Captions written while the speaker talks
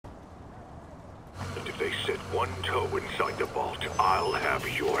they set one toe inside the vault, I'll have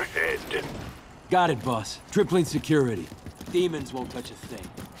your head. Got it, boss. Tripling security. Demons won't touch a thing.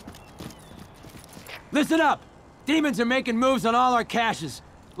 Listen up! Demons are making moves on all our caches.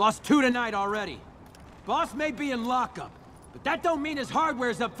 Lost 2 tonight already. Boss may be in lockup, but that don't mean his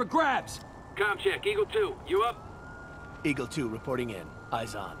hardware's up for grabs. Com check, Eagle 2, you up? Eagle 2 reporting in.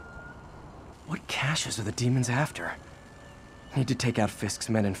 Eyes on. What caches are the demons after? Need to take out Fisk's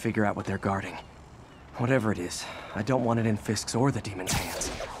men and figure out what they're guarding. Whatever it is, I don't want it in Fisk's or the demons' hands.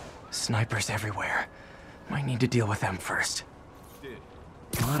 Snipers everywhere. Might need to deal with them first.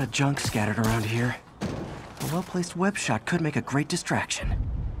 A lot of junk scattered around here. A well-placed web shot could make a great distraction.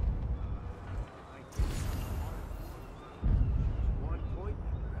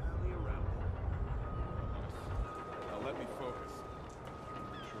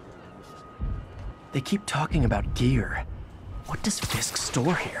 They keep talking about gear. What does Fisk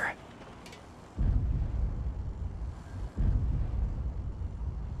store here?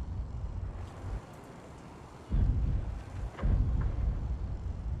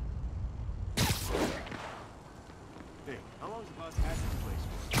 Hey, how long's the boss had this place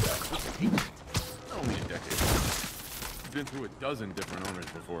for? Only a decade. He's been through a dozen different owners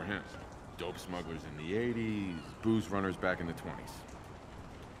before him. Dope smugglers in the 80s, booze runners back in the 20s.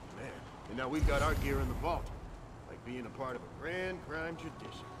 Man, and now we've got our gear in the vault. Like being a part of a grand crime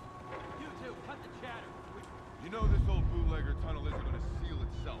tradition. You two, cut the chatter. You know this old bootlegger tunnel isn't gonna seal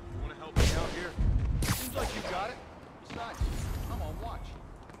itself. You wanna help me out here? Seems like you got it. Besides, I'm on watch.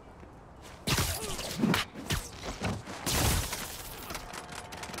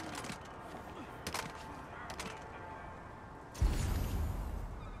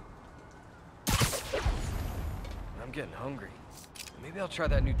 I'm getting hungry. Maybe I'll try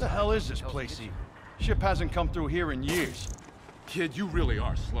that new. What the hell is this place even? Ship hasn't come through here in years. Kid, you really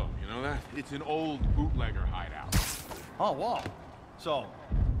are slow, you know that? It's an old bootlegger hideout. Oh, wow. So,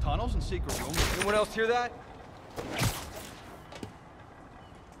 tunnels and secret rooms. Anyone else hear that?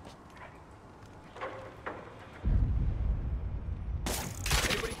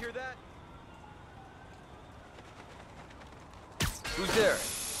 Anybody hear that? Who's there?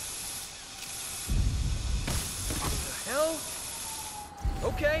 The hell?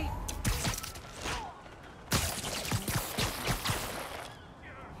 Okay.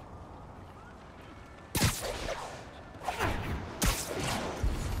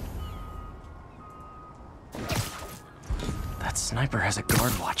 That sniper has a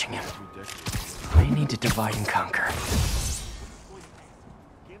guard watching him. I need to divide and conquer.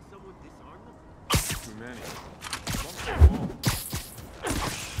 Too many.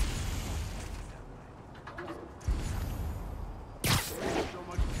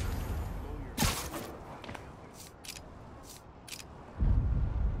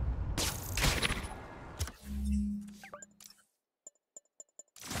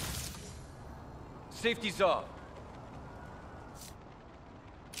 Safety's off.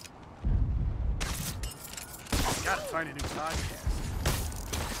 Gotta find a new podcast.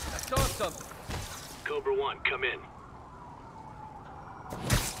 I saw something. Cobra 1, come in.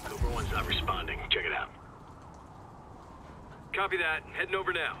 Cobra 1's not responding. Check it out. Copy that. Heading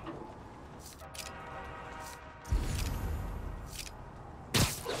over now.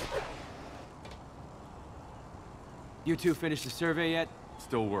 You two finished the survey yet?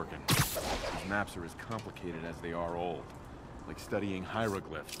 Still working. These maps are as complicated as they are old. Like studying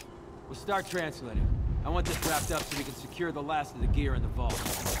hieroglyphs. We'll start translating. I want this wrapped up so we can secure the last of the gear in the vault.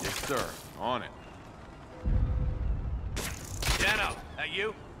 Yes, sir. On it. Dano, that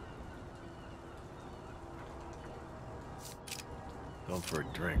you? Going for a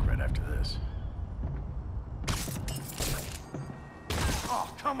drink right after this.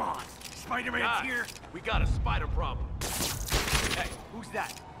 Oh, come on! Spider-Man's Guys, here! we got a spider problem. Hey, who's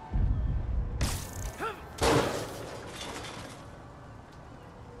that?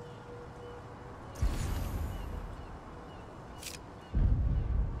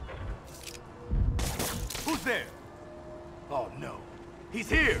 Who's there? Oh, no. He's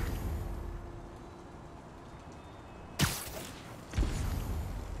here!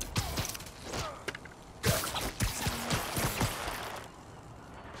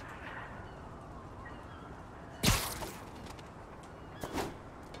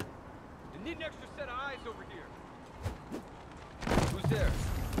 You need an extra set of eyes over here. Who's there?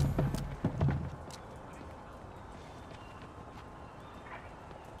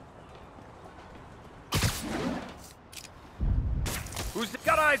 Who's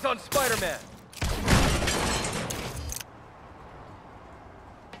got eyes on Spider-Man?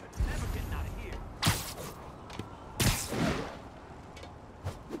 Never getting out of here.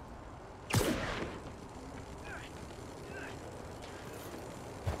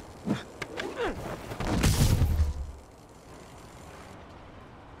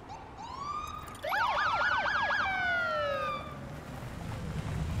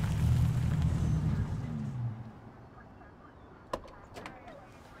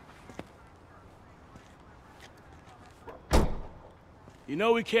 You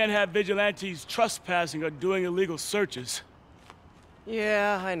know we can't have vigilantes trespassing or doing illegal searches.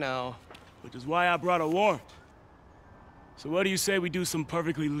 Yeah, I know. Which is why I brought a warrant. So what do you say we do some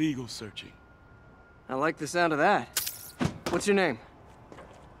perfectly legal searching? I like the sound of that. What's your name?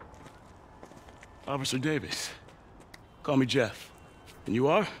 Officer Davis. Call me Jeff. And you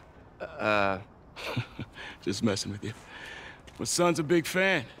are? Just messing with you. My son's a big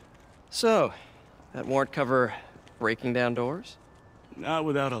fan. So, that warrant cover breaking down doors? Not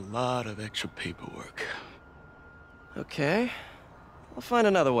without a lot of extra paperwork. Okay. I'll find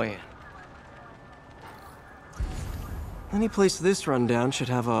another way in. Any place this rundown should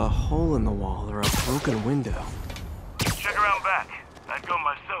have a hole in the wall or a broken window. Check around back. I'd go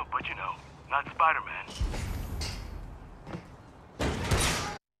myself, but you know, not Spider-Man.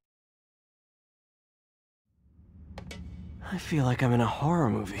 I feel like I'm in a horror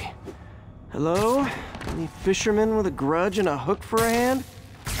movie. Hello? Any fishermen with a grudge and a hook for a hand?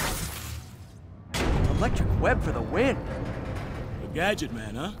 Electric web for the win. A gadget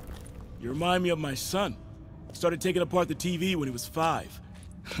man, huh? You remind me of my son. Started taking apart the TV when he was 5.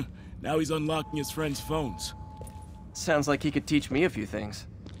 Now he's unlocking his friends' phones. Sounds like he could teach me a few things.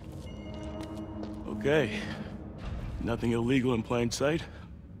 Okay. Nothing illegal in plain sight?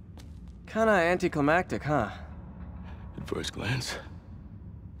 Kinda anticlimactic, huh? At first glance.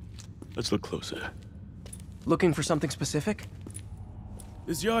 Let's look closer. Looking for something specific?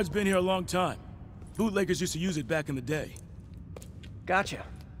 This yard's been here a long time. Bootleggers used to use it back in the day. Gotcha.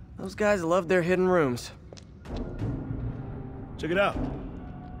 Those guys loved their hidden rooms. Check it out.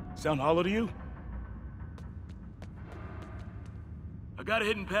 Sound hollow to you? I got a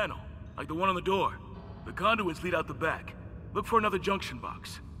hidden panel, like the one on the door. The conduits lead out the back. Look for another junction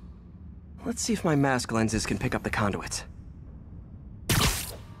box. Let's see if my mask lenses can pick up the conduits.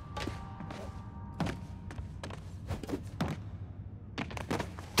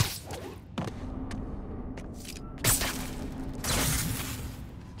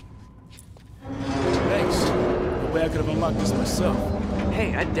 Thanks. No way I could have unlocked this myself.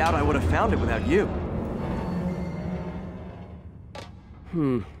 Hey, I doubt I would have found it without you.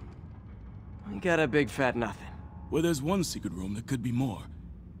 We got a big fat nothing. Well, there's one secret room that could be more.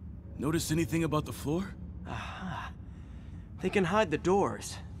 Notice anything about the floor? Aha. They can hide the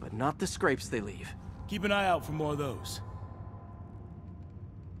doors, but not the scrapes they leave. Keep an eye out for more of those.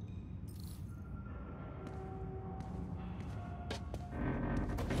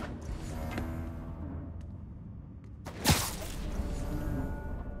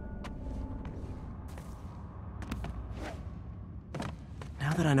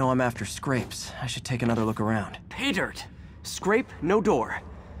 Now that I know I'm after scrapes, I should take another look around. Pay dirt! Scrape, no door.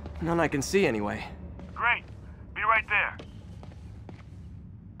 None I can see anyway. Great. Be right there.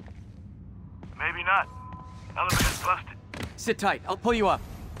 Maybe not. Elevator's busted. Sit tight, I'll pull you up.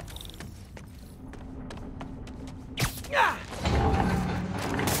 Ah!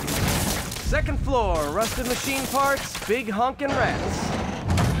 Second floor, rusted machine parts, big honkin' rats.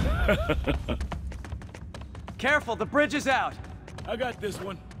 Careful, the bridge is out. I got this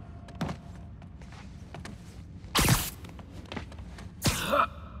one.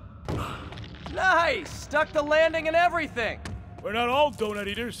 Nice! Stuck the landing and everything! We're not all donut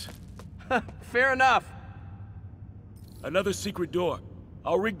eaters. Fair enough. Another secret door.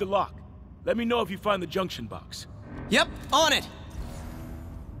 I'll rig the lock. Let me know if you find the junction box. Yep, on it!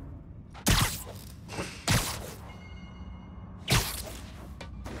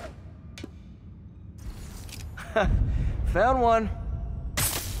 Found one.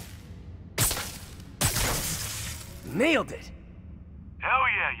 Nailed it! Hell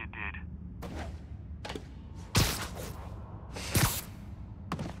yeah, you did.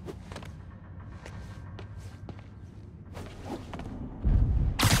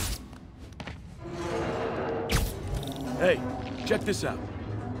 Hey, check this out.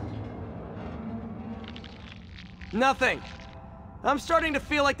 Nothing. I'm starting to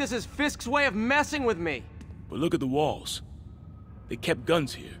feel like this is Fisk's way of messing with me. But look at the walls. They kept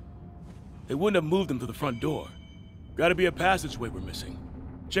guns here. They wouldn't have moved them to the front door. Gotta be a passageway we're missing.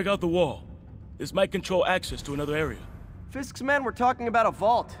 Check out the wall. This might control access to another area. Fisk's men were talking about a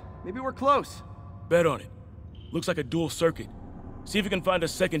vault. Maybe we're close. Bet on it. Looks like a dual circuit. See if you can find a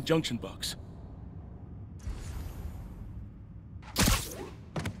second junction box.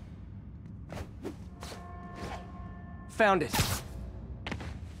 Found it.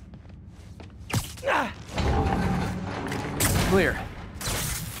 Ah! Clear.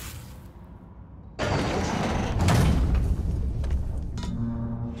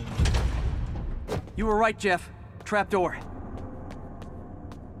 You were right, Jeff. Trapdoor.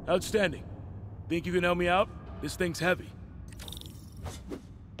 Outstanding. Think you can help me out? This thing's heavy.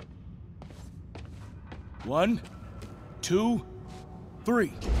 1, 2,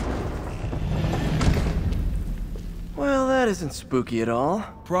 3. Well, that isn't spooky at all.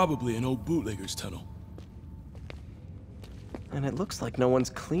 Probably an old bootlegger's tunnel. And it looks like no one's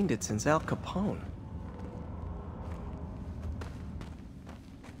cleaned it since Al Capone.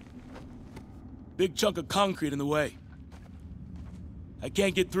 Big chunk of concrete in the way. I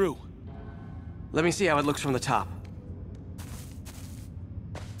can't get through. Let me see how it looks from the top.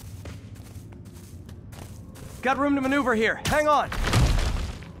 Got room to maneuver here. Hang on.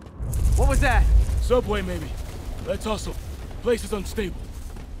 What was that? Subway, maybe. Let's hustle. Place is unstable.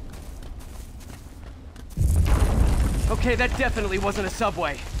 Okay, that definitely wasn't a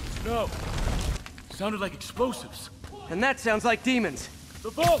subway. No. Sounded like explosives. And that sounds like demons. The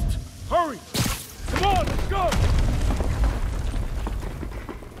vault! Hurry! Come on, let's go!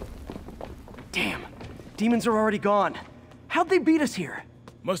 Damn. Demons are already gone. How'd they beat us here?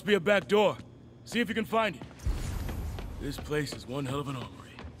 Must be a back door. See if you can find it. This place is one hell of an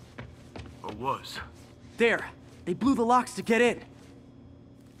armory. Or was. There. They blew the locks to get in.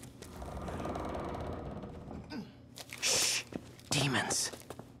 Shh. Demons.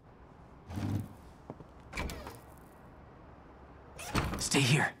 Stay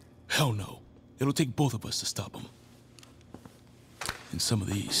here. Hell no. It'll take both of us to stop them. And some of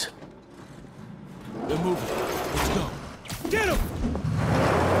these. They're moving. Let's go. Get him!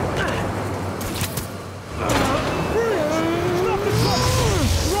 Stop the truck!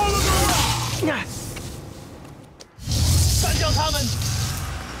 Roll him around!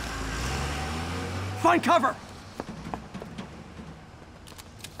 Find cover!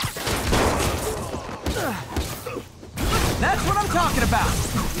 That's what I'm talking about!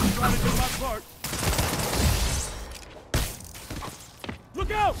 Trying to do my part.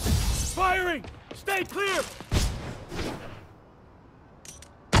 Look out! Firing! Stay clear!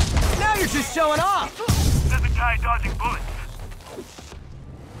 Now you're just showing off! There's a guy dodging bullets.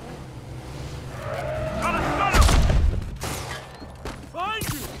 Got him! Find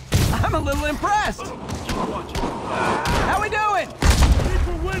you! I'm a little impressed! Watch it. How we doing? Think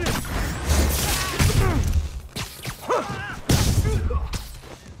we're winning!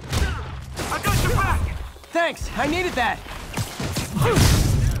 I got your back! Thanks, I needed that.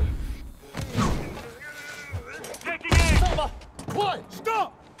 Taking aim! What?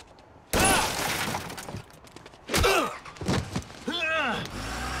 Stop!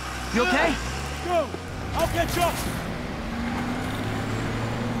 You okay? Go! I'll catch up!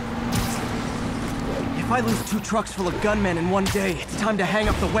 If I lose 2 trucks full of gunmen in one day, it's time to hang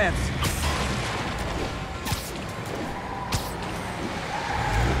up the webs.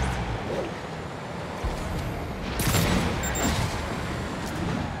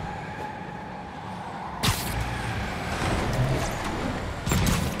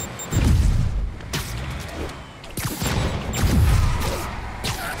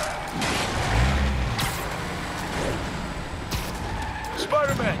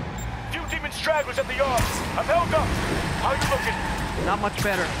 Spider-Man! Few demon stragglers at the yard. I'm held up. How you looking? Not much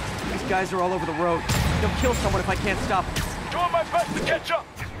better. These guys are all over the road. They'll kill someone if I can't stop them. Doing my best to catch up,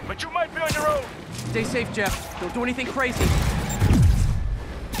 but you might be on your own. Stay safe, Jeff. Don't do anything crazy.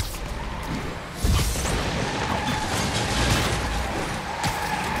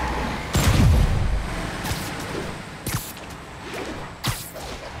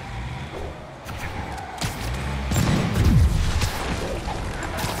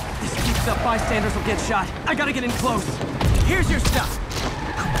 Bystanders will get shot. I gotta get in close. Here's your stuff.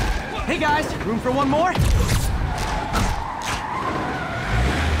 Hey guys, room for one more?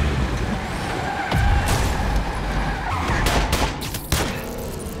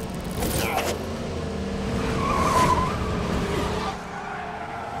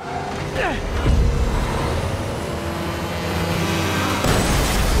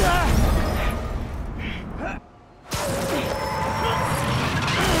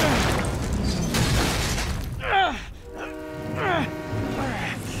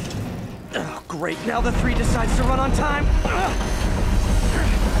 Great, now the 3 decides to run on time.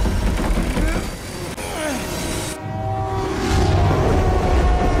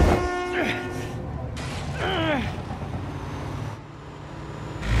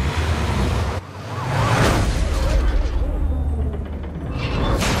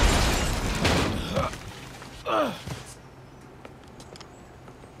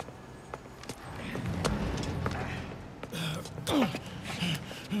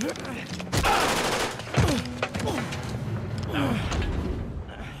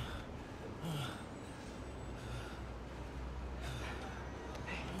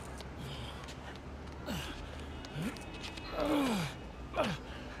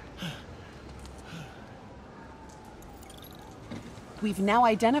 We've now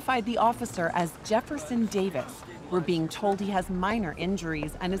identified the officer as Jefferson Davis. We're being told he has minor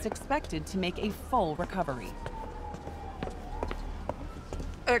injuries and is expected to make a full recovery.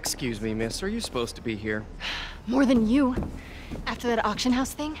 Excuse me, miss. Are you supposed to be here? More than you. After that auction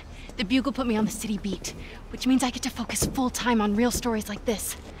house thing, the Bugle put me on the city beat, which means I get to focus full-time on real stories like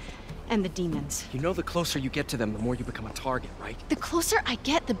this. And the demons. You know the closer you get to them, the more you become a target, right? The closer I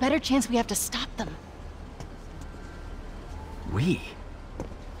get, the better chance we have to stop them. We?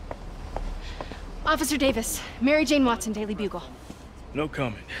 Officer Davis, Mary Jane Watson, Daily Bugle. No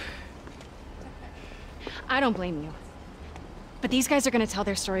comment. I don't blame you. But these guys are gonna tell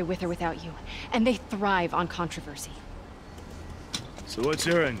their story with or without you, and they thrive on controversy. So what's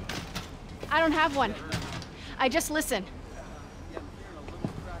your angle? I don't have one. I just listen.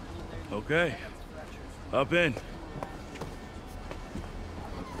 Okay. Hop in.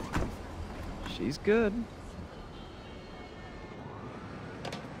 She's good.